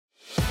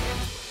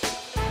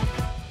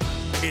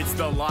It's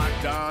the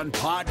Locked On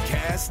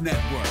Podcast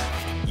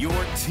Network, your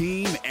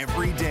team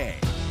every day.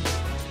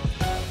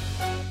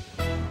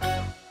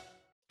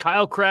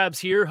 Kyle Krabs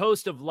here,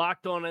 host of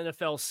Locked On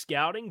NFL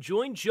Scouting.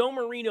 Join Joe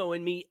Marino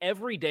and me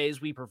every day as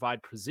we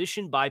provide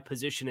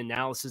position-by-position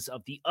analysis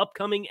of the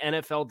upcoming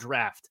NFL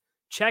Draft.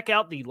 Check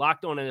out the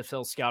Locked On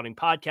NFL Scouting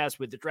podcast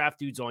with the Draft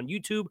Dudes on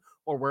YouTube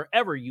or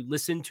wherever you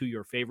listen to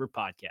your favorite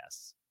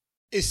podcasts.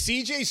 Is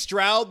CJ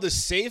Stroud the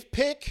safe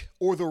pick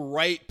or the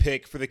right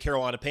pick for the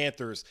Carolina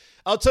Panthers?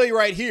 I'll tell you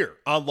right here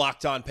on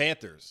Locked On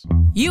Panthers.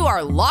 You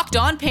are Locked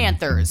On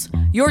Panthers,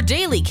 your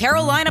daily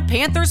Carolina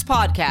Panthers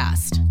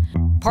podcast.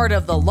 Part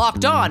of the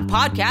Locked On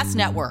Podcast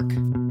Network,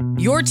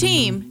 your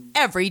team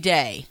every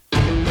day.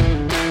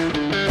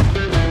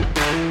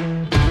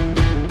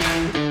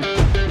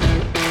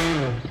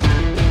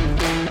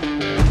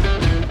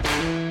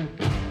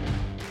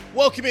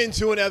 Welcome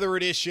into another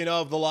edition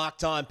of the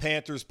Locked On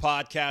Panthers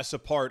podcast, a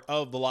part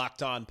of the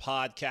Locked On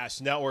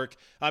Podcast Network.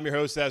 I'm your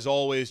host, as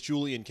always,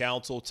 Julian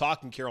Council,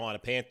 talking Carolina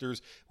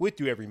Panthers with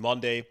you every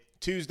Monday,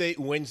 Tuesday,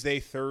 Wednesday,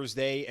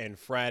 Thursday, and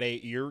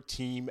Friday. Your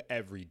team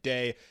every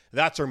day.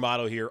 That's our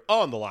motto here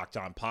on the Locked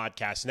On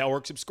Podcast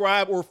Network.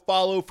 Subscribe or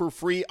follow for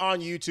free on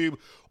YouTube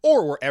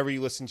or wherever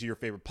you listen to your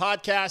favorite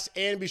podcasts.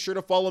 And be sure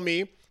to follow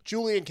me,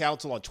 Julian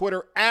Council, on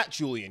Twitter at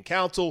Julian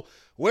Council,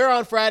 where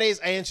on Fridays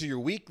I answer your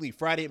weekly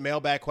Friday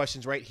mailbag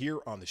questions right here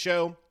on the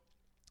show.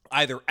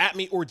 Either at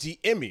me or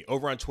DM me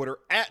over on Twitter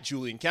at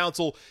Julian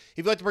Council if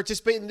you'd like to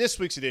participate in this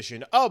week's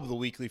edition of the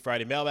weekly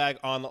Friday mailbag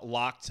on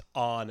Locked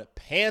On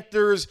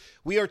Panthers.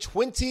 We are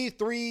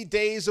 23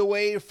 days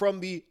away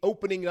from the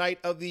opening night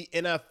of the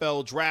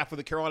NFL Draft, where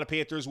the Carolina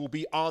Panthers will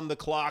be on the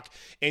clock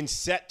and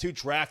set to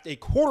draft a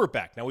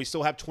quarterback. Now, we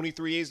still have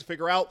 23 days to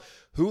figure out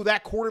who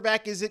that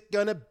quarterback is it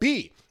going to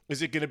be.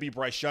 Is it going to be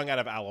Bryce Young out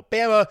of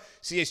Alabama,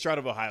 C.J. Stroud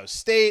of Ohio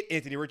State,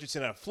 Anthony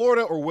Richardson out of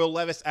Florida, or Will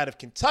Levis out of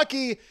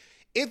Kentucky?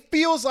 It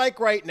feels like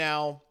right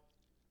now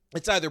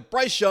it's either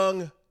Bryce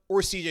Young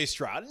or C.J.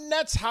 Stroud. And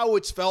that's how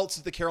it's felt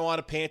since the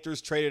Carolina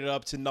Panthers traded it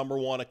up to number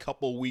one a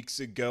couple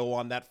weeks ago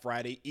on that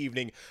Friday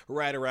evening,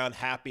 right around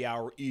happy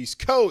hour East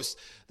Coast.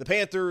 The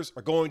Panthers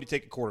are going to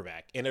take a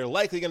quarterback, and they're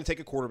likely going to take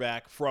a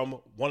quarterback from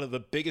one of the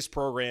biggest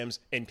programs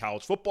in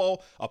college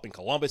football, up in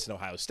Columbus in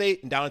Ohio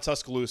State and down in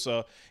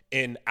Tuscaloosa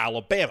in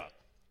Alabama.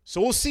 So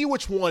we'll see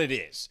which one it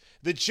is.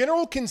 The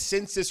general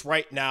consensus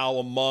right now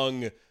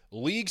among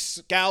league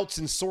scouts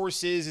and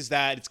sources is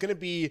that it's going to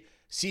be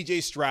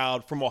C.J.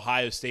 Stroud from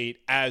Ohio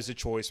State as a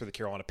choice for the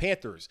Carolina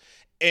Panthers.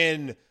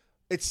 And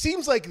it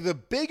seems like the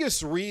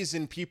biggest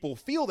reason people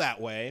feel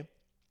that way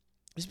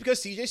is because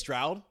C.J.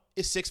 Stroud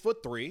is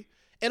 6'3",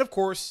 and of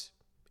course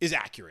is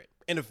accurate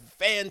and a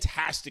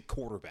fantastic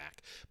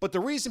quarterback. But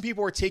the reason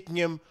people are taking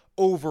him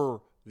over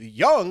the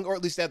Young, or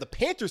at least they have the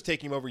Panthers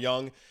taking him over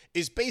Young,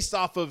 is based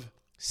off of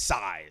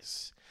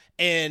size.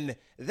 And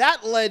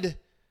that led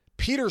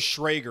Peter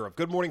Schrager of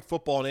Good Morning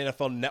Football and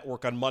NFL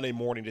Network on Monday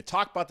morning to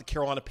talk about the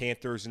Carolina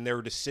Panthers and their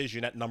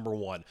decision at number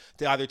one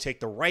to either take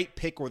the right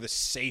pick or the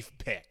safe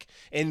pick.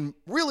 And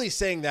really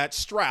saying that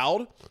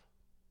Stroud,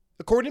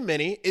 according to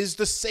many, is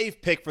the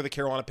safe pick for the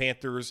Carolina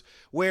Panthers,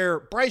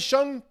 where Bryce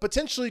Young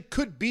potentially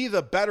could be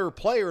the better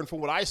player. And from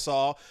what I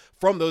saw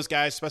from those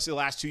guys, especially the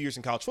last 2 years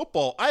in college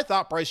football, I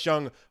thought Bryce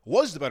Young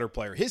was the better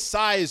player. His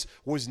size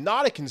was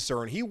not a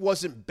concern. He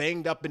wasn't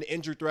banged up and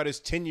injured throughout his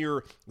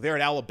tenure there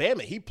at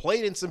Alabama. He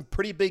played in some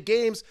pretty big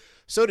games.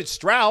 So did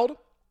Stroud.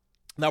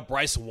 Now,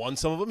 Bryce won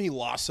some of them. He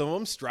lost some of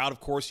them. Stroud,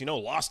 of course,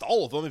 lost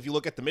all of them. If you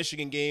look at the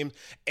Michigan game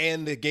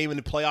and the game in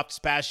the playoff this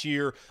past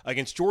year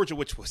against Georgia,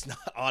 which was not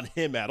on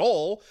him at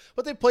all,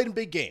 but they played in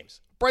big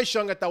games. Bryce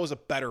Young, I thought, was a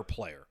better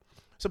player.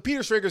 So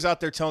Peter Schrager's out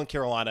there telling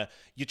Carolina,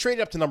 you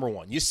traded up to number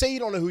one. You say you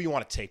don't know who you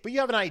want to take, but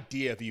you have an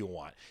idea of who you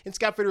want. And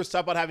Scott Fitter's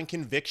talked about having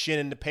conviction,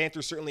 and the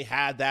Panthers certainly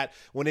had that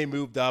when they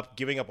moved up,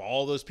 giving up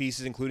all those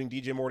pieces, including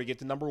DJ Moore, to get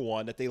to number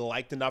one, that they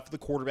liked enough of the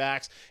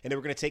quarterbacks, and they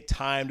were going to take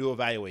time to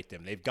evaluate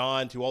them. They've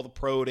gone to all the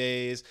pro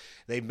days.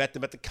 They've met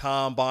them at the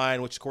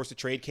Combine, which, of course, the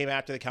trade came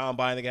after the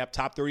Combine. They're going to have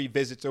top 30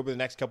 visits over the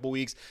next couple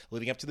weeks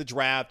leading up to the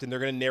draft, and they're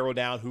going to narrow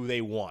down who they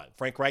want.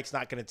 Frank Reich's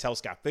not going to tell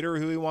Scott Fitter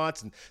who he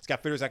wants, and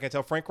Scott Fitter's not going to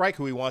tell Frank Reich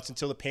who he wants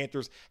until the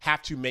Panthers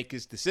have to make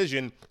his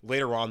decision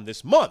later on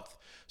this month.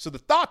 So the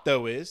thought,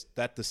 though, is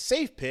that the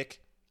safe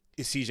pick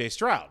is C.J.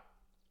 Stroud.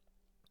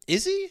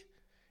 Is he?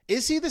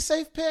 Is he the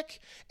safe pick?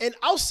 And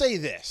I'll say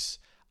this.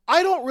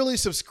 I don't really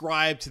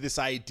subscribe to this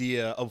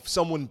idea of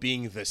someone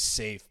being the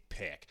safe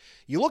pick.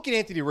 You look at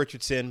Anthony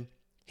Richardson,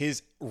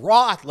 his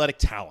raw athletic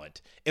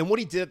talent, and what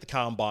he did at the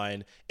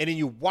Combine, and then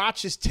you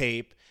watch his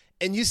tape,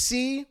 and you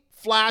see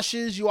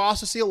flashes. You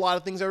also see a lot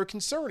of things that are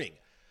concerning.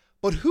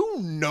 But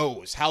who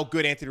knows how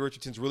good Anthony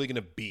Richardson's really going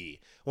to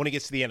be when he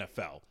gets to the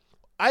NFL?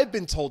 I've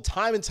been told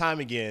time and time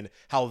again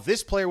how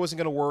this player wasn't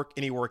going to work,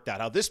 and he worked out.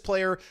 How this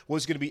player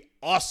was going to be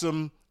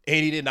awesome,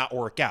 and he did not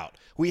work out.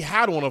 We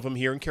had one of them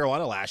here in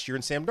Carolina last year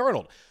in Sam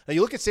Darnold. Now,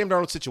 you look at Sam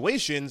Darnold's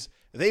situations,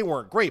 they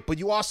weren't great. But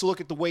you also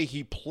look at the way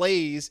he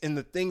plays and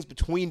the things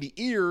between the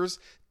ears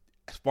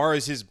as far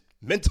as his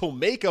mental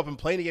makeup and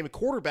playing a game of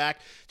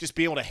quarterback, just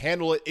being able to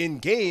handle it in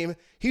game,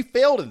 he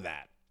failed in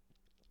that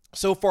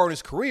so far in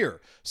his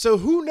career. So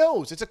who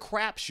knows? It's a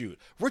crapshoot.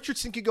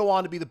 Richardson could go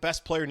on to be the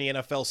best player in the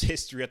NFL's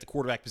history at the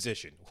quarterback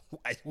position.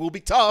 It will be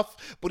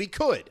tough, but he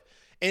could.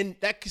 And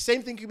that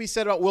same thing could be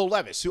said about Will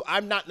Levis, who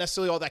I'm not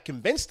necessarily all that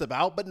convinced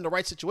about, but in the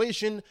right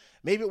situation,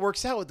 maybe it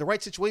works out. With the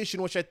right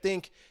situation, which I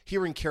think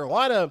here in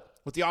Carolina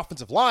with the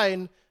offensive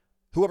line,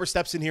 whoever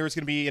steps in here is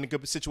going to be in a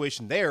good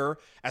situation there.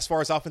 As far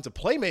as offensive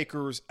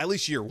playmakers, at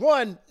least year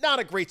one, not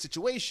a great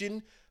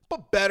situation,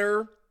 but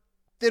better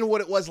than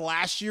what it was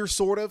last year,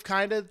 sort of,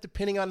 kind of,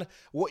 depending on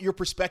what your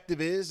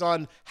perspective is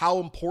on how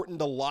important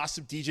the loss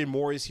of DJ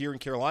Moore is here in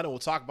Carolina. We'll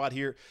talk about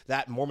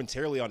that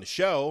momentarily on the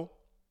show.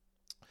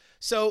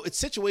 So its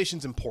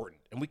situation's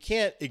important, and we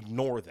can't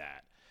ignore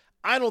that.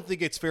 I don't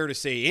think it's fair to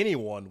say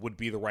anyone would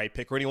be the right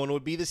pick or anyone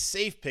would be the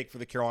safe pick for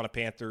the Carolina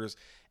Panthers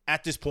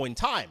at this point in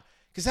time,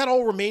 because that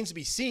all remains to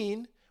be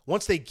seen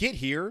once they get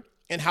here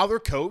and how they're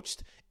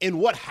coached and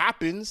what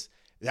happens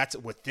that's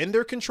within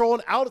their control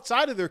and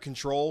outside of their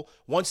control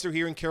once they're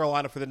here in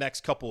Carolina for the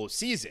next couple of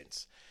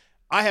seasons.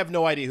 I have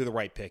no idea who the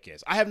right pick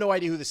is. I have no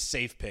idea who the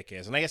safe pick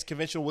is. And I guess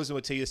conventional wisdom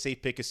would tell you the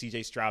safe pick is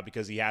CJ Stroud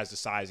because he has the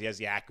size, he has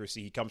the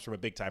accuracy, he comes from a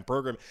big-time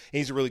program, and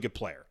he's a really good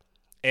player.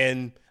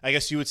 And I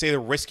guess you would say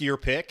the riskier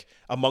pick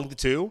among the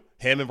two,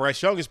 him and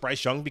Bryce Young, is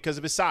Bryce Young because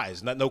of his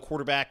size. No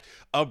quarterback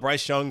of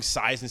Bryce Young's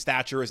size and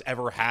stature has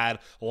ever had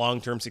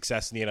long-term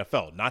success in the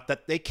NFL. Not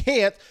that they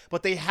can't,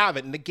 but they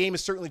haven't. And the game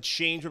has certainly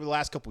changed over the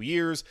last couple of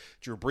years.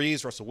 Drew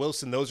Brees, Russell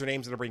Wilson, those are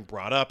names that are being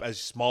brought up as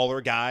smaller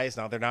guys.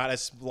 Now, they're not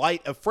as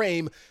light of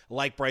frame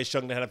like Bryce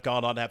Young that have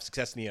gone on to have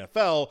success in the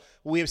NFL.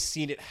 We have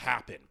seen it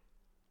happen.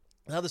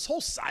 Now, this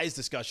whole size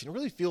discussion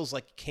really feels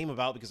like it came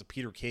about because of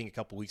Peter King a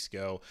couple weeks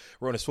ago,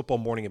 wrote his Football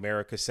Morning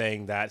America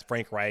saying that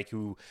Frank Reich,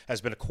 who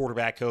has been a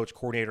quarterback coach,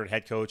 coordinator, and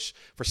head coach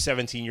for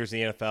 17 years in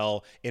the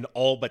NFL, in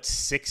all but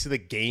 6 of the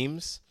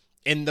games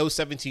in those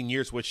 17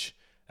 years, which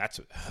that's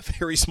a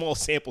very small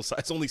sample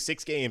size, only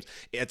 6 games.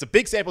 It's a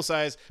big sample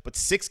size, but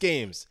 6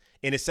 games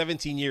in his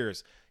 17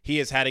 years, he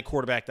has had a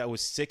quarterback that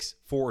was 6'4"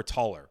 or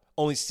taller.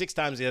 Only 6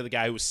 times the other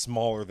guy who was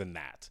smaller than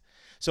that.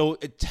 So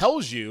it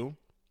tells you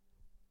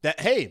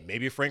that, hey,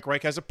 maybe Frank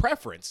Reich has a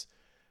preference.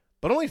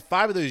 But only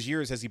 5 of those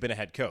years has he been a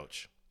head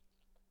coach.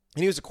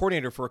 And he was a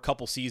coordinator for a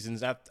couple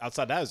seasons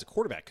outside that as a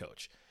quarterback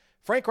coach.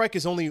 Frank Reich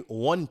is only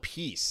one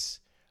piece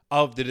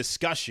of the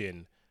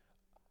discussion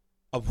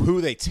of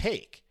who they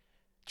take.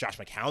 Josh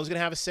McCown's going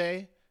to have a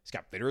say.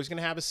 Scott Bitter is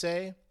going to have a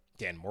say.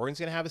 Dan Morgan's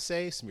going to have a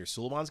say. Samir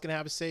Suleiman's going to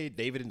have a say.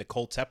 David and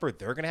Nicole Tepper,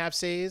 they're going to have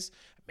says.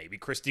 Maybe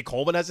Christy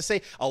Coleman has a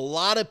say. A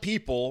lot of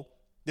people,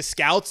 the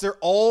scouts, a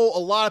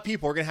lot of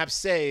people are going to have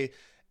say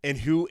in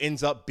who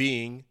ends up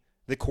being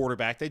the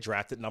quarterback they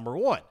draft at number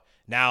 1.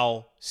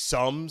 Now,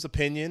 some's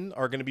opinion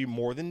are going to be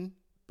more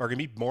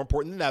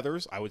important than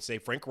others. I would say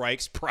Frank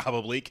Reich's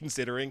probably,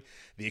 considering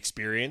the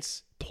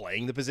experience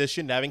playing the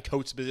position, having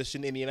coached the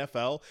position in the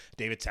NFL.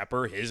 David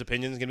Tepper, his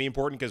opinion is going to be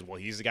important because, well,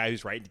 he's the guy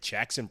who's writing the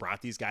checks and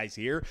brought these guys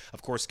here.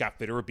 Of course, Scott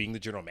Bitter being the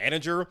general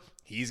manager,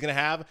 he's going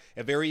to have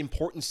a very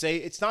important say.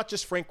 It's not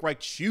just Frank Reich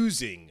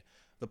choosing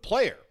the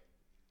player.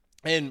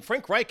 And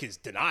Frank Reich has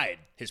denied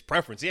his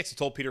preference. He actually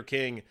told Peter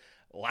King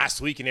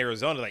last week in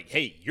Arizona, like,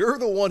 hey, you're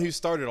the one who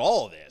started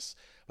all of this.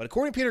 But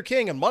according to Peter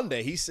King on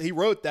Monday, he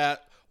wrote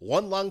that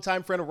one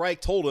longtime friend of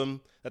Reich told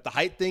him that the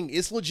height thing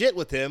is legit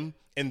with him.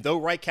 And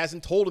though Reich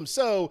hasn't told him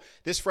so,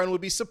 this friend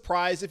would be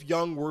surprised if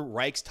Young were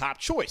Reich's top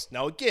choice.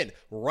 Now, again,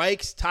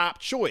 Reich's top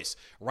choice.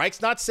 Reich's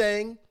not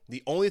saying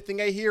the only thing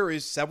I hear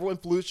is several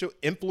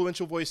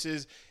influential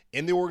voices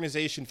in the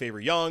organization favor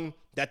Young.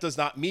 That does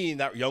not mean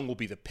that Young will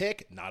be the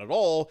pick. Not at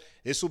all.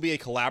 This will be a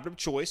collaborative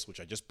choice, which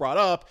I just brought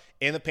up,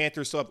 and the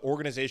Panthers still have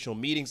organizational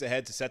meetings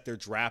ahead to set their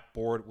draft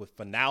board with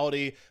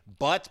finality.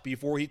 But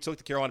before he took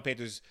the Carolina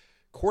Panthers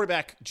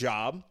quarterback coach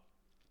job,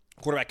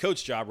 Josh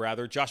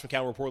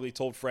McCown reportedly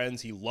told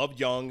friends he loved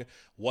Young.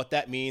 What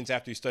that means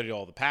after he studied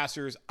all the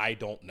passers, I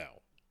don't know.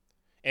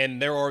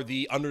 And there are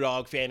the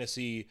Underdog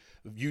Fantasy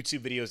YouTube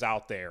videos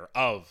out there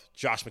of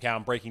Josh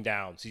McCown breaking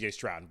down CJ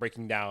Stroud and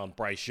breaking down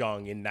Bryce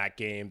Young in that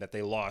game that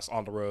they lost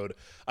on the road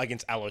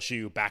against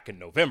LSU back in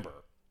November,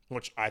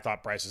 which I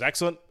thought Bryce was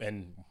excellent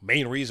and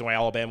main reason why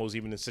Alabama was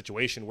even in a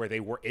situation where they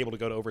were able to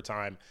go to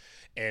overtime.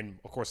 And,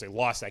 of course, they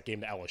lost that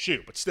game to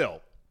LSU. But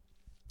still,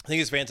 I think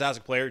he's a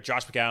fantastic player.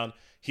 Josh McCown,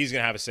 he's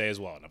going to have a say as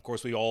well. And, of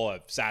course, we all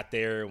have sat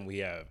there and we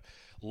have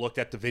looked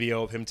at the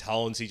video of him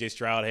telling CJ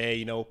Stroud,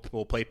 hey,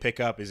 we'll play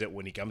pickup. Is it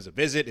when he comes to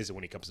visit? Is it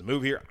when he comes to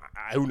move here?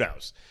 Who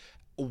knows?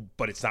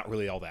 But it's not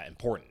really all that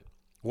important,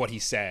 what he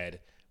said.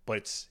 But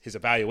it's his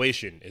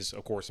evaluation is,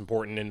 of course,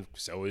 important. And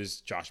so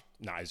is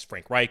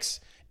Frank Reich's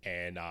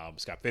and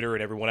Scott Bitter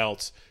and everyone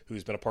else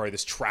who's been a part of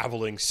this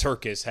traveling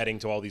circus heading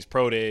to all these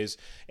pro days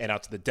and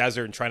out to the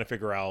desert and trying to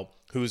figure out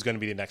who's going to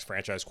be the next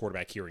franchise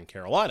quarterback here in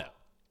Carolina.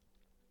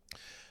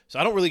 So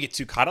I don't really get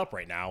too caught up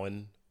right now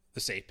in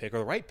the safe pick or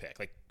the right pick.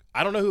 Like,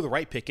 I don't know who the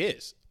right pick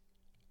is.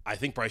 I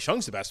think Bryce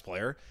Young's the best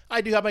player.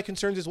 I do have my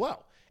concerns as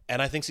well.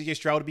 And I think CJ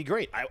Stroud would be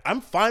great. I'm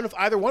fine with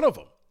either one of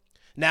them.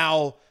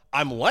 Now,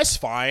 I'm less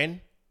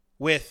fine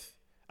with,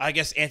 I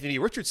guess, Anthony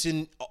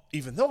Richardson,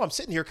 even though I'm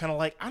sitting here kind of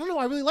like, I don't know,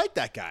 I really like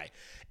that guy.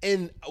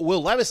 And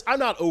Will Levis, I'm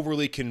not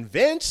overly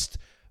convinced,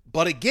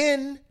 but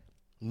again,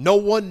 no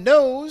one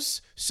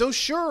knows. So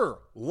sure,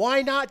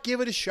 why not give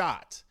it a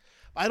shot?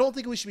 I don't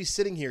think we should be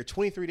sitting here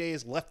 23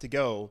 days left to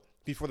go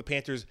before the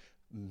Panthers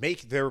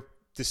make their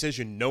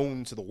decision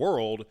known to the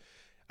world.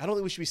 I don't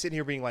think we should be sitting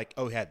here being like,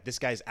 oh, yeah, this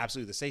guy's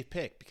absolutely the safe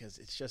pick, because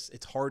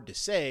it's hard to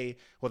say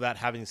without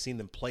having seen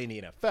them play in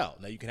the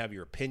NFL. Now, you can have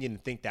your opinion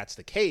and think that's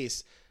the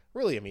case.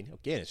 Really, I mean,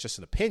 again, it's just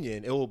an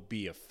opinion. It will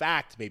be a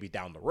fact maybe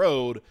down the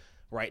road.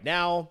 Right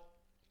now,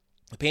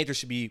 the Panthers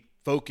should be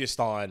focused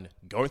on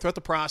going throughout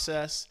the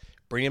process,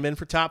 bring them in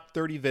for top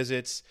 30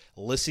 visits,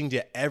 listening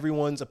to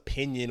everyone's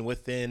opinion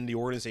within the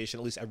organization,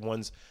 at least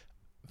everyone's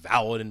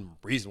valid and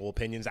reasonable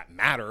opinions that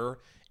matter,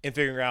 and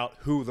figuring out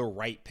who the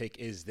right pick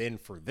is then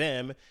for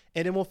them.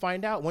 And then we'll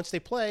find out once they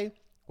play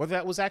whether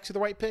that was actually the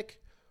right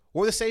pick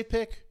or the safe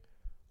pick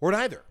or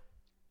neither.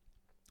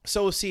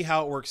 So we'll see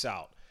how it works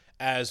out,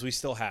 as we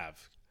still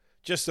have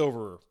just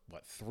over,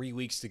 3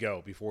 weeks to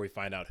go before we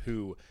find out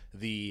who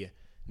the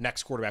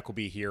next quarterback will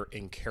be here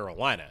in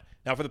Carolina.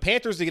 Now, for the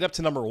Panthers to get up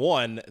to number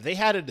 1, they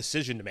had a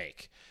decision to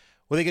make.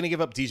 Were they going to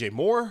give up DJ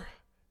Moore,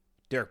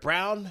 Derek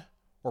Brown,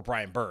 or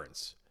Brian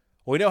Burns?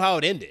 Well, we know how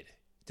it ended.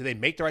 Did they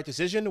make the right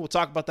decision? We'll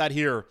talk about that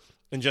here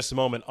in just a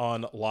moment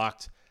on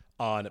Locked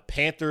on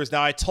Panthers.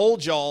 Now, I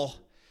told y'all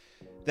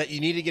that you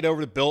need to get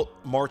over to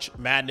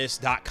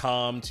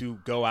BuiltMarchMadness.com to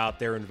go out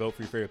there and vote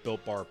for your favorite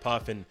Built Bar or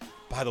Puff. And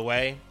by the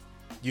way,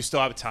 you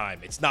still have time.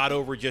 It's not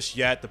over just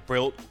yet. The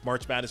Built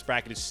March Madness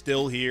bracket is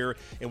still here.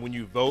 And when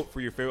you vote for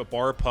your favorite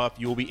bar or puff,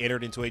 you will be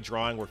entered into a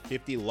drawing where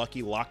 50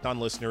 lucky Locked On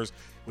listeners,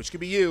 which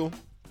could be you,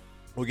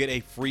 will get a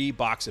free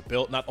box of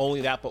Built. Not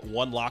only that, but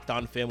one Locked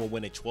On fan will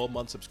win a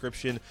 12-month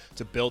subscription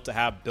to Built to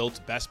have Built's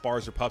best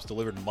bars or puffs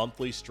delivered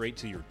monthly straight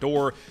to your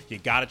door. You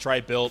got to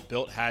try Built.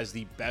 Built has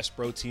the best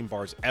protein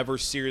bars ever.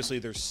 Seriously,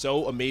 they're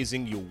so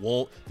amazing you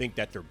won't think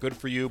that they're good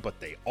for you, but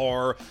they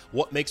are.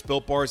 What makes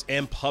Built bars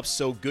and puffs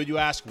so good, you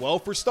ask? Well,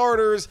 for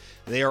starters,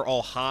 they are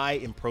all high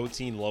in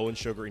protein, low in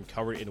sugar, and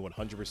covered in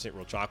 100%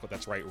 real chocolate.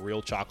 That's right,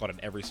 real chocolate on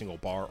every single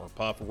bar or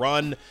puff.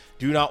 Run,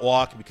 do not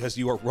walk, because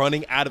you are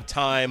running out of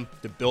time.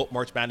 The Built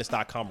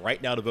MarchMadness.com right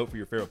now to vote for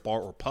your favorite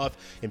bar or puff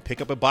and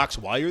pick up a box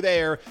while you're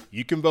there.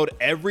 You can vote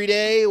every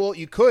day. Well,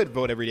 you could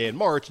vote every day in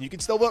March, and you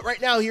can still vote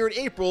right now here in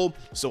April.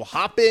 So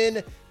hop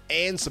in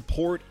and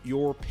support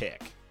your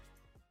pick.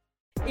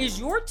 Is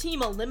your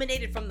team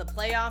eliminated from the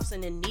playoffs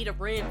and in need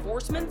of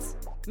reinforcements?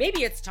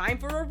 Maybe it's time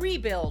for a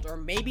rebuild, or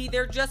maybe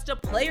they're just a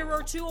player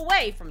or two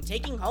away from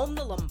taking home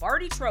the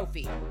Lombardi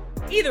Trophy.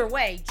 Either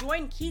way,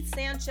 join Keith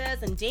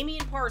Sanchez and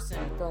Damian Parson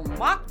for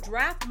Mock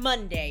Draft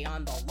Monday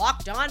on the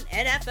Locked On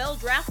NFL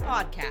Draft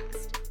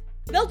Podcast.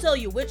 They'll tell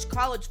you which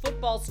college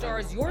football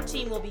stars your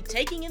team will be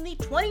taking in the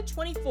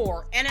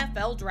 2024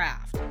 NFL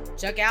Draft.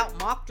 Check out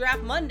Mock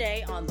Draft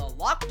Monday on the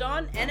Locked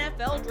On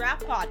NFL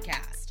Draft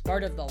Podcast,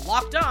 part of the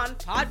Locked On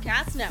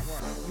Podcast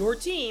Network. Your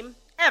team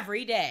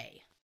every day.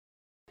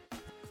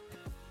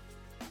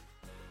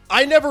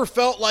 I never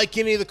felt like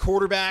any of the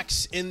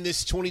quarterbacks in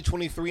this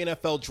 2023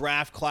 NFL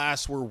draft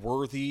class were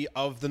worthy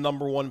of the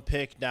number 1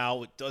 pick.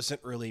 Now, it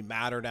doesn't really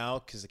matter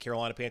now because the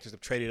Carolina Panthers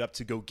have traded up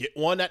to go get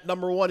one at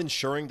number 1,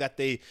 ensuring that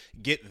they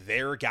get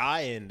their guy,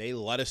 and they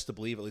let us to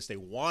believe, at least they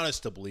want us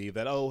to believe,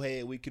 that, oh,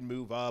 hey, we can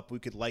move up. We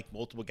could like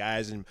multiple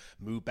guys and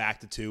move back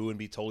to 2 and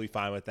be totally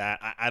fine with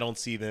that. I don't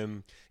see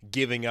them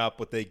giving up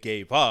what they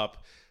gave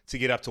up to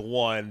get up to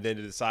 1, then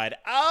to decide,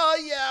 oh,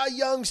 yeah,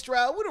 young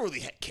Stroud, we don't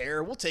really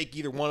care. We'll take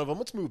either one of them.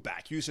 Let's move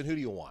back. Houston, who do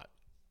you want?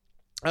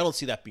 I don't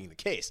see that being the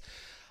case.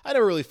 I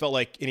never really felt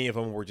like any of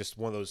them were just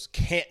one of those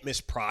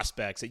can't-miss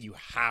prospects that you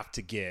have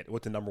to get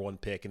with the number 1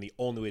 pick, and the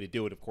only way to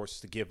do it, of course,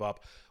 is to give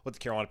up what the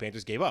Carolina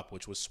Panthers gave up,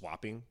 which was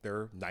swapping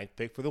their 9th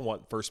pick for the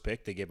first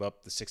pick. They gave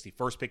up the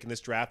 61st pick in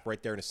this draft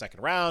right there in the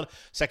second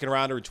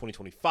rounder in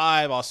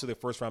 2025, also their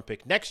first-round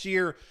pick next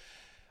year.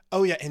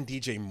 Oh, yeah, and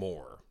DJ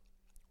Moore,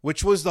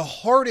 which was the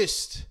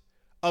hardest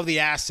of the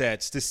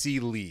assets to see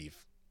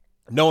leave,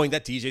 knowing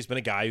that DJ's been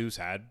a guy who's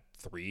had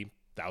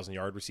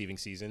 3,000-yard receiving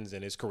seasons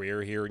in his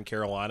career here in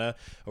Carolina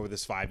over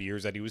this 5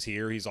 years that he was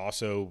here. He's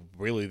also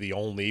really the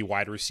only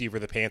wide receiver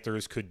the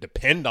Panthers could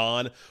depend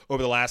on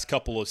over the last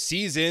couple of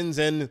seasons,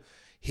 and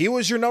he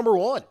was your number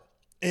 1.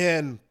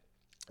 And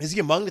is he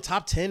among the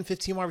top 10,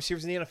 15 wide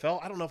receivers in the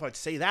NFL? I don't know if I'd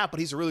say that, but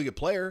he's a really good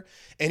player.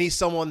 And he's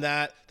someone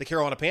that the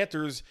Carolina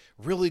Panthers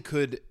really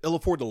could ill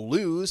afford to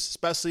lose,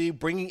 especially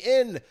bringing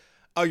in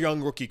a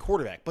young rookie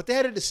quarterback. But they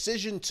had a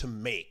decision to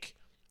make.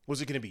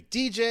 Was it going to be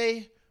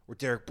DJ or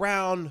Derek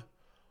Brown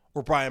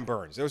or Brian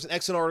Burns? There was an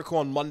excellent article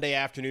on Monday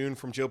afternoon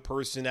from Joe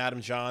Person,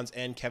 Adam Johns,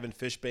 and Kevin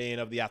Fishbane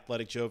of The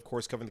Athletic. Joe, of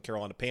course, covering the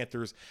Carolina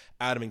Panthers.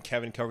 Adam and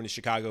Kevin covering the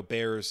Chicago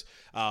Bears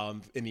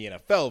in the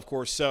NFL, of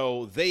course.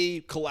 So they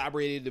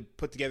collaborated to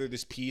put together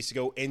this piece to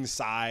go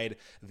inside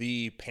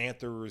the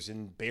Panthers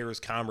and Bears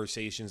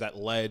conversations that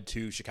led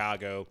to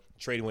Chicago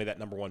trading away that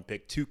number 1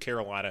 pick to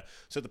Carolina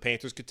so the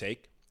Panthers could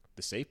take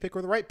the safe pick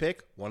or the right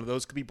pick. One of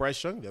those could be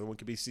Bryce Young. The other one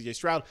could be CJ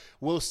Stroud.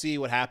 We'll see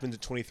what happens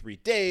in 23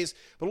 days.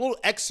 But a little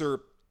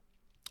excerpt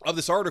of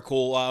this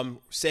article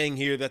saying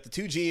here that the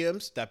two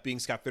GMs, that being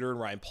Scott Fitterer and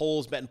Ryan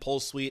Poles, met in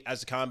Poles' suite as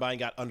the combine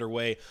got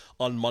underway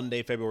on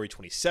Monday, February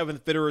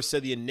 27th. Fitterer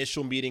said the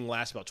initial meeting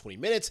lasted about 20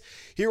 minutes.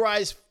 He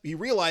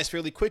realized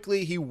fairly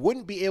quickly he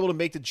wouldn't be able to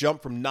make the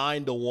jump from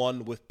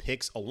 9-1 with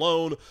picks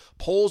alone.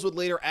 Poles would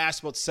later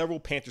ask about several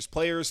Panthers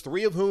players,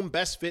 3 of whom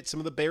best fit some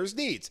of the Bears'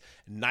 needs.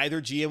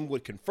 Neither GM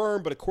would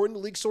confirm, but according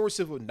to league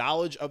sources with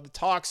knowledge of the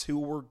talks who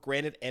were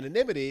granted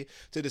anonymity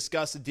to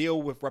discuss the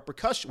deal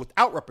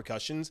without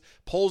repercussions,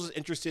 Poles is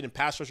interested in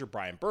pass rusher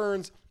Brian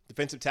Burns,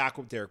 defensive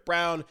tackle Derek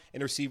Brown,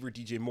 and receiver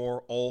DJ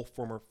Moore, all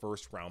former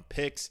first-round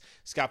picks.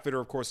 Scott Fitterer,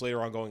 of course,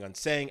 later on going on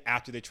saying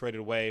after they traded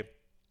away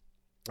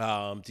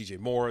DJ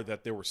Moore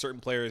that there were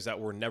certain players that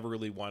we never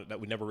really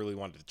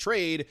wanted to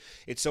trade.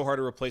 It's so hard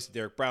to replace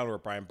Derek Brown or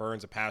Brian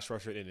Burns, a pass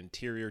rusher and an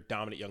interior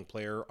dominant young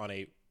player on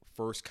a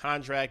first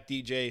contract.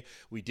 DJ,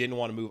 we didn't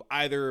want to move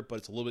either, but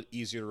it's a little bit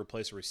easier to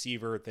replace a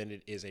receiver than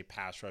it is a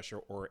pass rusher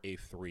or a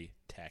 3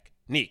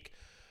 technique.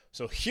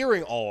 So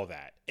hearing all of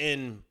that,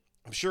 and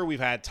I'm sure we've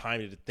had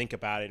time to think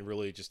about it and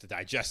really just to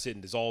digest it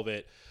and dissolve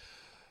it,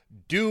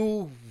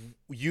 do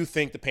you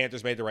think the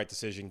Panthers made the right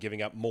decision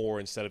giving up Moore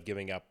instead of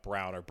giving up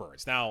Brown or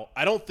Burns? Now,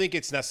 I don't think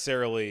it's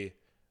necessarily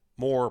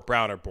Moore,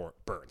 Brown, or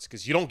Burns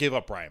because you don't give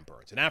up Brian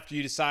Burns. And after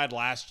you decide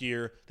last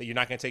year that you're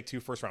not going to take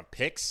 2 first-round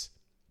picks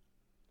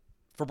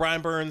for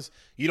Brian Burns,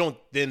 you don't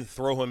then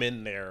throw him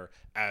in there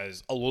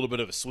as a little bit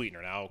of a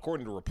sweetener. Now,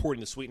 according to reporting,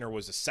 the sweetener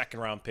was a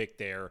second-round pick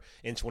there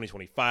in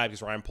 2025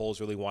 because Ryan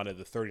Poles really wanted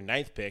the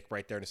 39th pick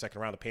right there in the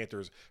second round. The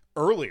Panthers'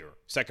 earlier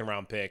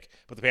second-round pick,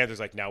 but the Panthers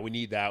like, no, we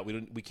need that.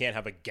 We can't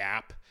have a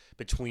gap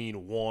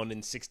between 1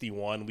 and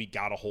 61. We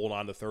got to hold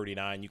on to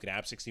 39. You can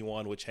have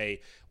 61, which,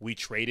 hey, we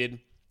traded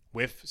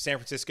with San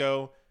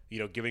Francisco,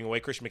 giving away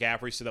Christian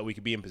McCaffrey so that we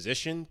could be in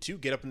position to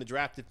get up in the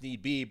draft if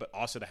need be, but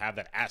also to have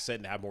that asset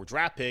and have more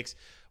draft picks.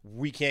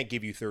 We can't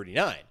give you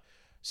 39.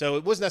 So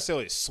it wasn't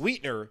necessarily a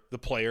sweetener, the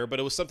player, but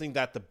it was something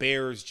that the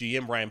Bears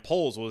GM, Ryan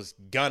Poles, was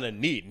going to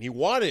need. And he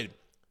wanted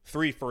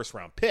 3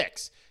 first-round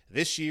picks.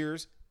 This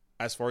year's,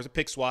 as far as a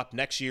pick swap,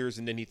 next year's,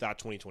 and then he thought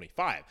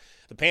 2025.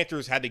 The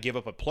Panthers had to give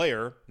up a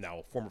player, now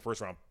a former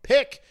first-round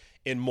pick,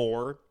 and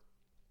more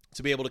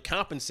to be able to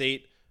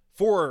compensate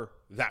for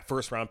that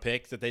first-round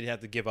pick that they'd have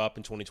to give up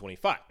in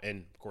 2025.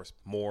 And, of course,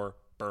 Moore,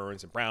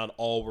 Burns, and Brown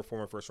all were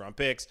former first-round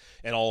picks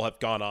and all have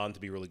gone on to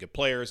be really good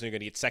players. And you're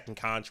going to get second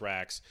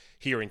contracts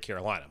here in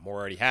Carolina. Moore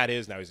already had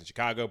his. Now he's in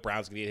Chicago.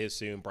 Brown's going to get his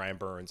soon. Brian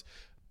Burns,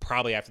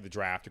 probably after the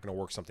draft, they're going to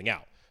work something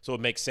out. So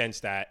it makes sense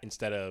that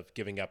instead of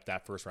giving up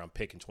that first-round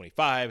pick in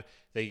 25,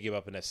 they could give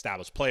up an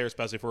established player,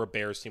 especially for a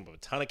Bears team with a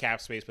ton of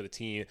cap space, but a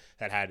team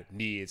that had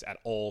needs at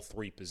all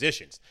 3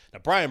 positions. Now,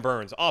 Brian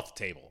Burns, off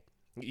the table.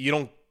 You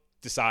don't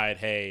decide,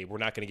 hey, we're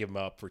not going to give him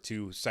up for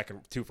 2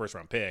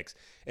 first-round picks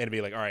and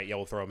be like, all right, yeah,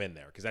 we'll throw him in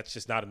there because that's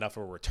just not enough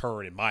of a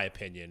return, in my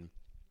opinion,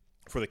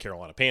 for the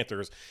Carolina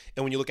Panthers.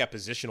 And when you look at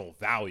positional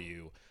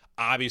value,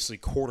 obviously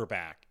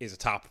quarterback is the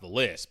top of the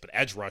list, but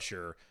edge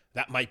rusher,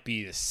 that might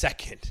be the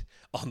second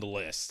on the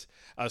list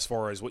as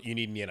far as what you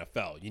need in the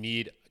NFL. You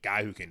need a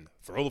guy who can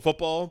throw the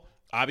football,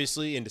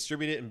 obviously, and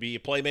distribute it and be a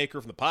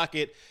playmaker from the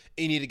pocket.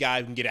 And you need a guy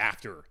who can get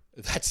after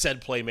that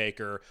said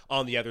playmaker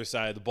on the other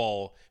side of the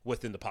ball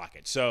within the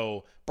pocket.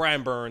 So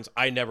Brian Burns,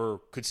 I never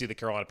could see the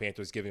Carolina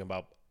Panthers giving him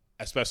up,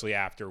 especially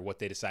after what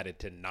they decided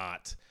to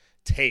not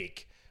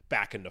take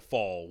back in the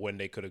fall when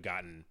they could have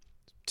gotten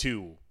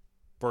 2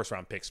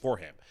 first-round picks for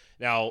him.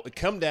 Now, it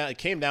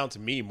came down to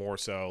me more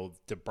so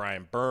to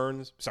Brian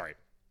Burns.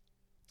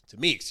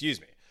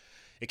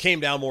 It came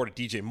down more to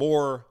DJ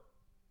Moore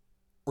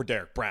or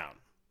Derek Brown.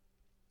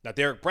 Now,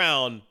 Derek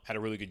Brown had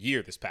a really good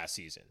year this past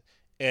season.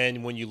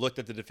 And when you looked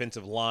at the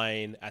defensive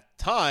line at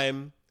the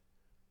time,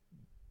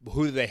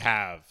 who do they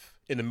have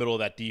in the middle of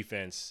that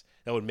defense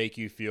that would make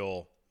you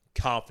feel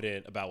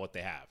confident about what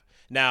they have?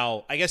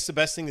 Now, I guess the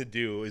best thing to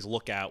do is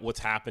look at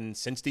what's happened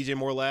since DJ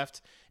Moore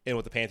left and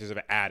what the Panthers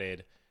have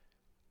added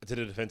to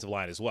the defensive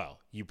line as well.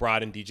 You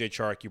brought in DJ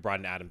Chark, you brought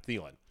in Adam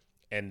Thielen,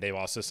 and they've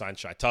also signed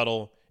Shai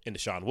Tuttle and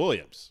Deshaun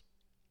Williams.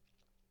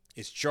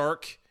 Is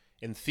Chark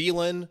and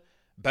Thielen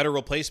better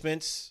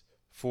replacements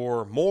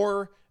for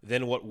Moore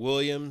than what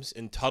Williams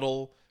and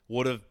Tuttle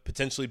would have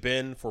potentially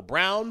been for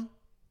Brown?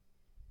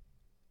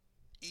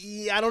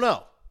 Yeah, I don't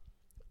know.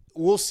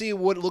 We'll see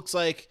what it looks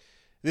like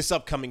this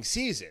upcoming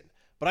season.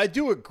 But I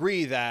do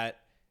agree that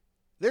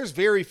there's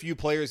very few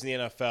players in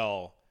the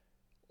NFL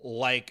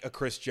like a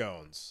Chris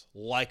Jones,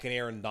 like an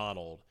Aaron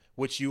Donald,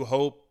 which you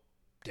hope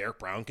Derek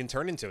Brown can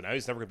turn into. Now,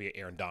 he's never going to be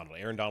Aaron Donald.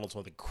 Aaron Donald's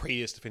one of the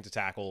greatest defensive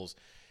tackles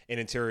and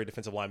interior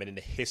defensive linemen in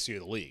the history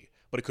of the league.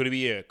 But could he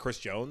be a Chris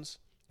Jones?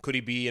 Could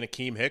he be an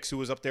Akeem Hicks, who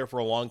was up there for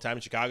a long time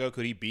in Chicago?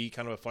 Could he be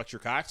kind of a Fletcher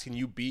Cox? Can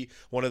you be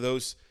one of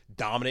those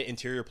dominant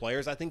interior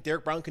players? I think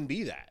Derek Brown can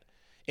be that.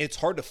 It's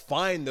hard to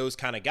find those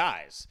kind of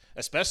guys,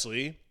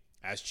 especially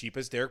as cheap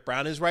as Derek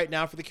Brown is right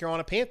now for the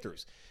Carolina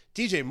Panthers.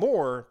 DJ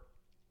Moore,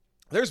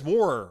 there's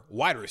more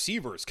wide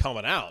receivers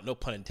coming out, no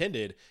pun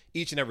intended,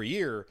 each and every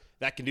year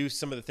that can do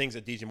some of the things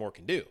that DJ Moore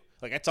can do.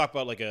 Like I talk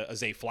about like a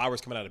Zay Flowers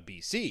coming out of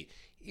BC.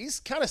 He's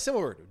kind of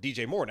similar to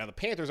DJ Moore. Now the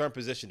Panthers aren't in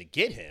position to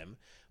get him,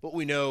 but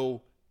we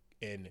know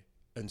in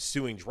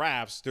ensuing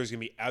drafts, there's going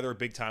to be other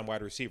big-time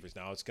wide receivers.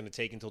 Now, it's going to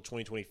take until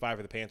 2025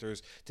 for the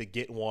Panthers to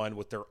get one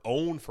with their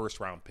own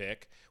first-round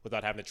pick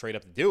without having to trade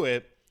up to do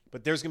it.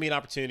 But there's going to be an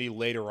opportunity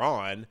later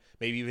on,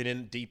 maybe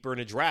even deeper in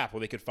a draft, where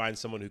they could find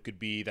someone who could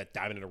be that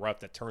diamond in the rough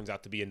that turns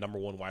out to be a number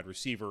one wide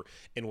receiver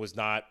and was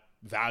not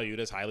valued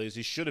as highly as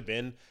he should have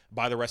been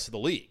by the rest of the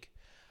league.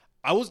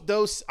 I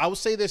will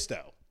say this,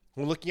 though.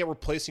 We're looking at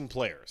replacing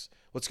players.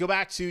 Let's go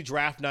back to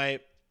draft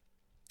night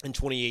in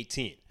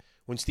 2018.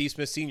 When Steve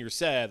Smith Sr.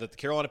 said that the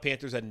Carolina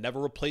Panthers had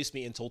never replaced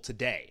me until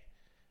today.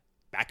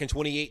 Back in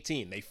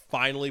 2018, they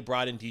finally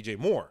brought in DJ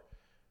Moore.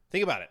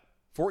 Think about it.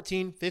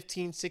 14,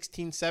 15,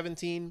 16,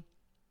 17,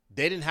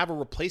 they didn't have a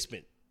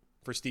replacement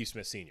for Steve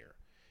Smith Sr.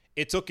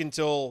 It took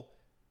until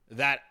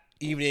that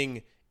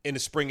evening in the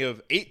spring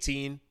of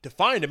 18 to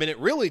find him, and it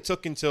really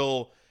took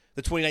until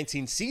the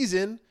 2019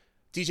 season,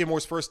 DJ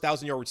Moore's first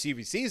 1,000-yard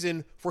receiving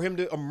season, for him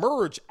to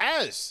emerge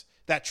as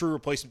that true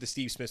replacement to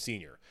Steve Smith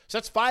Sr. So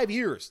that's 5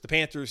 years the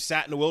Panthers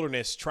sat in the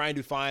wilderness trying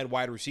to find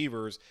wide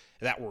receivers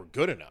that were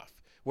good enough,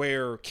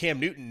 where Cam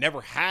Newton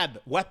never had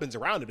weapons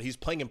around him. He's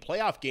playing in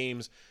playoff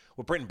games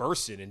with Brenton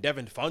Burson and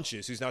Devin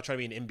Funchess, who's now trying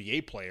to be an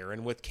NBA player,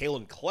 and with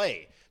Kalen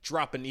Clay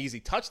dropping easy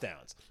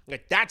touchdowns.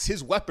 Like, that's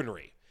his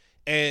weaponry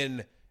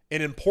in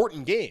an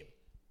important game.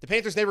 The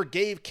Panthers never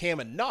gave Cam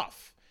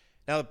enough.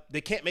 Now,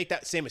 they can't make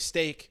that same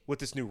mistake with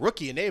this new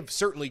rookie, and they've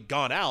certainly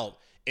gone out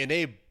and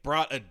they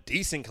brought a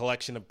decent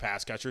collection of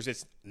pass catchers.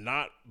 It's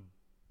not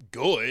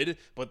good,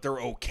 but they're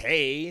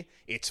okay.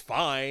 It's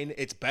fine.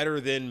 It's better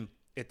than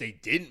if they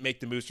didn't make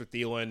the moves for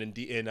Thielen and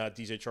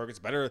DJ Chark. It's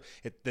better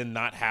than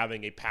not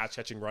having a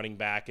pass-catching running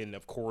back and,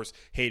 of course,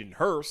 Hayden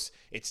Hurst.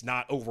 It's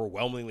not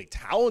overwhelmingly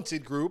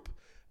talented group,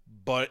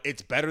 but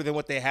it's better than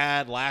what they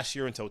had last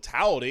year in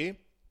totality,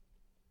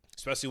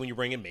 especially when you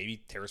bring in maybe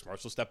Terrace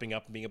Marshall stepping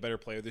up and being a better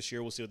player this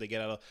year. We'll see what they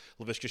get out of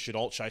Laviska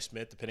Shenault, Shi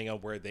Smith, depending on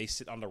where they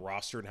sit on the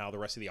roster and how the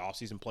rest of the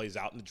offseason plays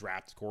out in the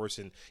draft, of course,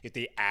 and if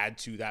they add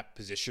to that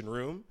position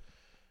room.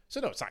 So,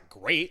 no, it's not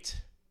great,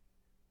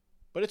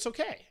 but it's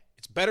okay.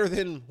 It's better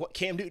than what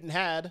Cam Newton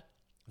had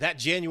that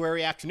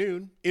January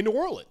afternoon in New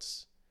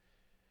Orleans.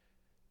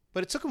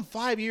 But it took him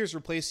 5 years to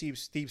replace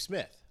Steve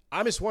Smith.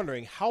 I'm just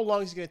wondering, how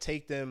long is it going to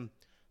take them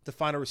to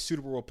find a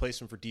suitable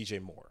replacement for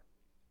DJ Moore?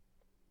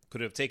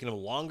 Could it have taken them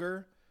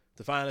longer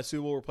to find a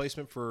suitable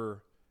replacement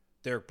for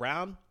Derek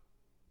Brown?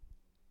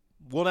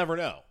 We'll never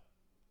know.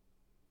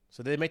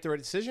 So did they make the right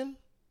decision?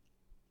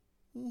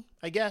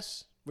 I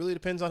guess. Really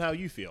depends on how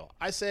you feel.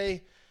 I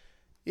say,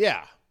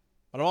 yeah.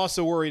 But I'm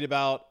also worried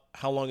about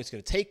how long it's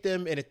going to take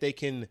them and if they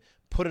can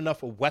put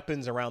enough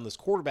weapons around this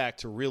quarterback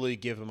to really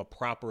give him a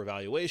proper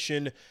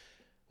evaluation,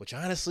 which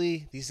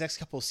honestly, these next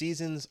couple of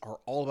seasons are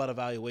all about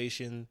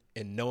evaluation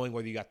and knowing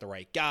whether you got the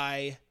right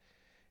guy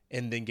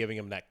and then giving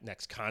him that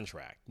next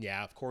contract.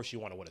 Yeah, of course you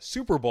want to win a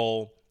Super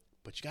Bowl,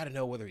 but you got to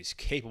know whether he's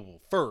capable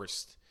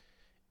first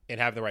and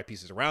have the right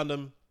pieces around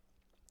him.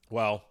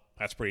 Well,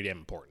 that's pretty damn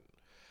important.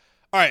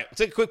 All right, let's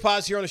take a quick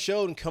pause here on the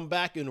show and come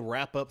back and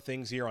wrap up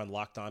things here on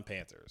Locked On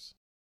Panthers.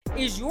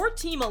 Is your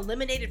team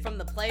eliminated from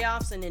the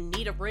playoffs and in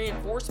need of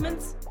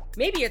reinforcements?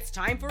 Maybe it's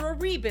time for a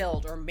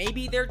rebuild, or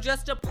maybe they're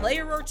just a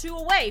player or two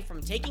away from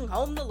taking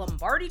home the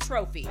Lombardi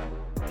Trophy.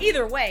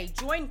 Either way,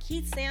 join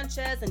Keith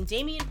Sanchez and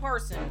Damian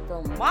Parson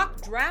for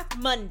Mock Draft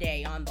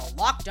Monday on the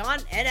Locked On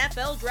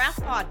NFL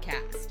Draft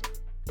Podcast.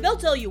 They'll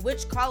tell you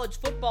which college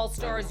football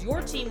stars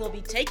your team will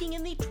be taking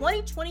in the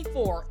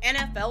 2024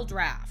 NFL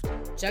Draft.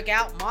 Check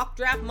out Mock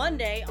Draft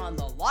Monday on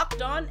the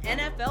Locked On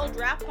NFL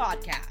Draft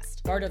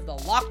Podcast, part of the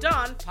Locked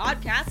On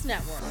Podcast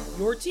Network.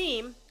 Your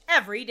team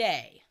every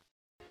day.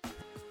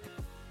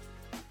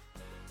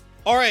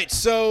 All right,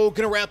 so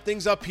going to wrap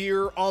things up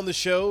here on the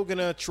show. Going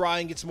to try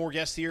and get some more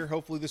guests here.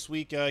 Hopefully this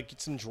week,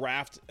 get some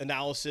draft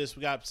analysis.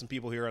 We got some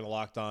people here on the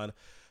Locked On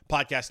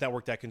Podcast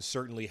Network that can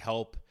certainly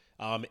help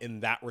in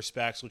that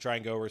respect. So we'll try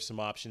and go over some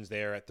options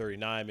there at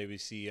 39. Maybe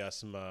see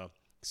some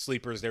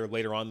sleepers there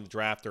later on in the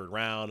draft, third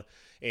round,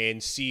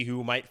 and see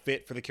who might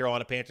fit for the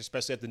Carolina Panthers,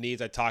 especially at the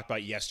needs I talked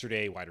about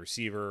yesterday. Wide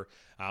receiver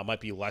might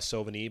be less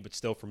so of a need, but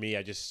still for me,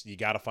 you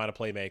got to find a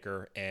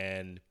playmaker.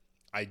 And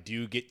I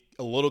do get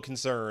a little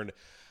concerned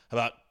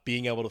about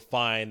being able to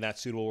find that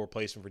suitable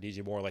replacement for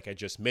DJ Moore, like I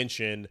just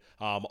mentioned.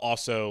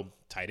 Also,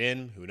 tight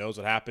end, who knows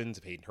what happens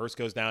if Hayden Hurst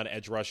goes down,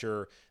 edge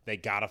rusher. They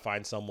got to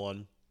find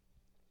someone.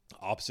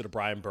 Opposite of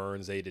Brian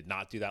Burns, they did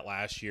not do that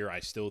last year. I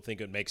still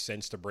think it makes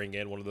sense to bring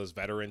in one of those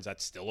veterans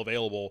that's still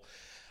available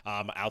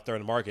out there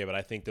in the market, but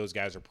I think those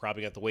guys are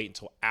probably going to have to wait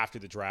until after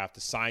the draft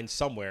to sign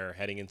somewhere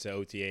heading into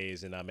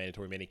OTAs and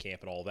mandatory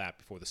minicamp and all that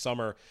before the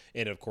summer,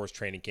 and of course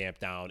training camp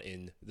down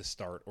in the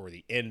start or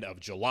the end of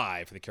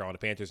July for the Carolina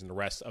Panthers and the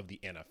rest of the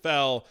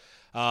NFL.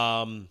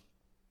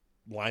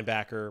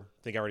 Linebacker,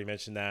 I think I already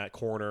mentioned that.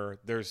 Corner,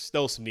 there's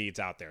still some needs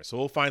out there, so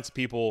we'll find some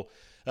people.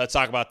 Let's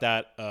talk about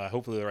that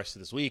hopefully the rest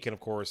of this week and, of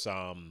course,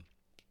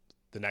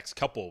 the next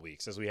couple of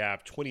weeks, as we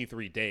have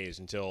 23 days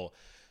until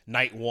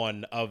night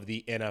one of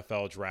the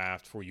NFL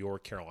draft for your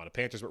Carolina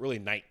Panthers, but really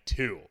night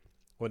two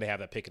when they have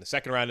that pick in the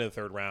second round and the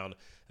third round.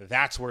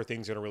 That's where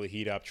things are going to really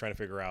heat up, trying to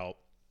figure out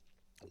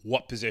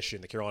what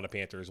position the Carolina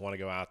Panthers want to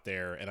go out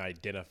there and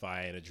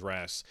identify and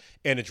address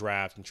in a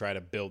draft and try to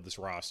build this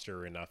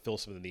roster and fill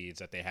some of the needs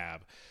that they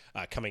have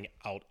coming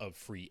out of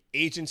free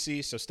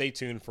agency. So stay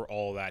tuned for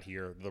all of that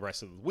here the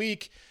rest of the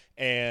week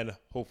and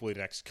hopefully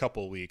the next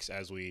couple of weeks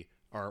as we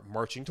are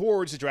marching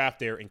towards the draft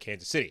there in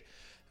Kansas City.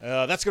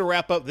 That's going to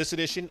wrap up this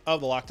edition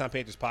of the Locked On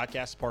Panthers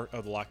podcast, part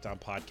of the Locked On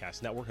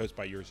Podcast Network, hosted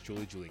by yours,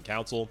 Julian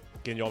Council.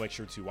 Again, y'all make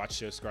sure to watch the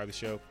show, subscribe to the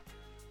show.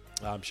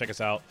 Check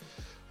us out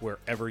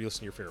wherever you listen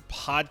to your favorite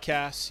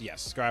podcasts.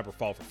 Yes, subscribe or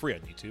follow for free on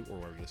YouTube or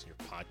wherever you listen to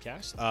your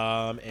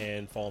podcast.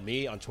 And follow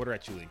me on Twitter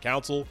at Julian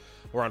Council.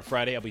 Or on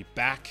Friday, I'll be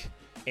back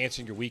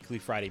answering your weekly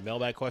Friday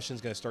mailbag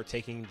questions. Going to start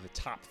taking the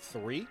top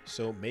 3,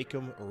 so make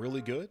them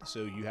really good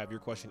so you have your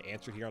question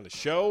answered here on the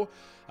show.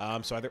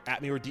 So either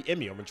at me or DM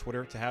me on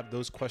Twitter to have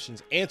those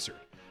questions answered.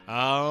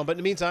 But in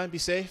the meantime, be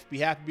safe, be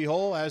happy, be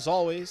whole. As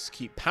always,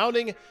 keep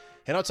pounding,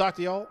 and I'll talk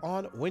to y'all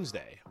on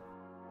Wednesday.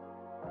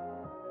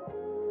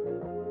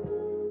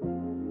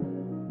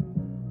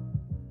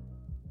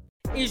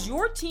 Is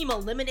your team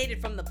eliminated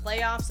from the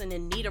playoffs and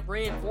in need of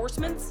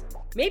reinforcements?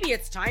 Maybe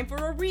it's time for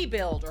a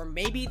rebuild, or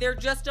maybe they're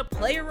just a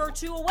player or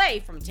two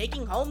away from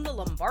taking home the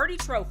Lombardi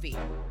Trophy.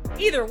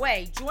 Either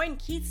way, join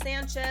Keith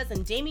Sanchez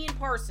and Damian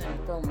Parson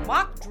for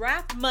Mock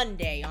Draft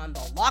Monday on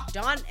the Locked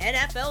On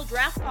NFL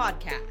Draft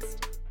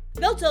Podcast.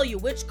 They'll tell you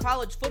which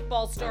college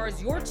football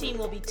stars your team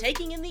will be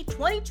taking in the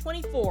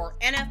 2024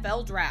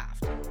 NFL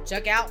Draft.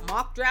 Check out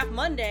Mock Draft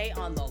Monday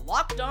on the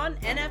Locked On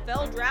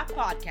NFL Draft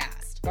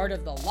Podcast, part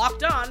of the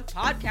Locked On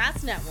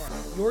Podcast Network,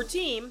 your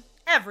team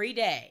every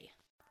day.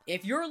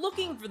 If you're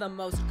looking for the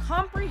most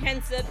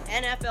comprehensive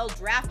NFL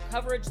draft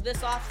coverage this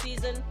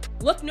offseason,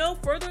 look no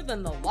further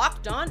than the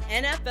Locked On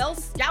NFL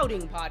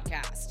Scouting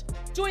Podcast.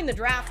 Join the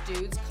draft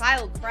dudes,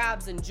 Kyle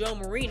Krabs and Joe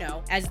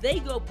Marino, as they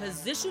go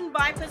position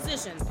by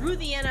position through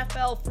the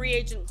NFL free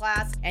agent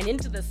class and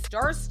into the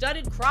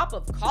star-studded crop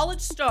of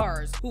college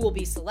stars who will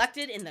be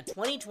selected in the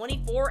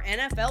 2024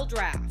 NFL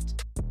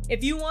Draft.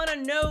 If you want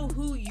to know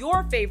who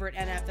your favorite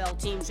NFL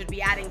team should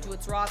be adding to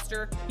its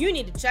roster, you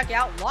need to check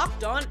out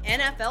Locked On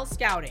NFL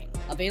Scouting,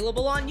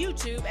 available on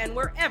YouTube and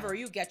wherever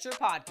you get your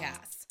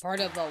podcasts. Part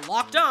of the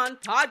Locked On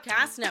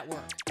Podcast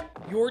Network,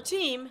 your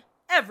team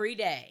every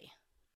day.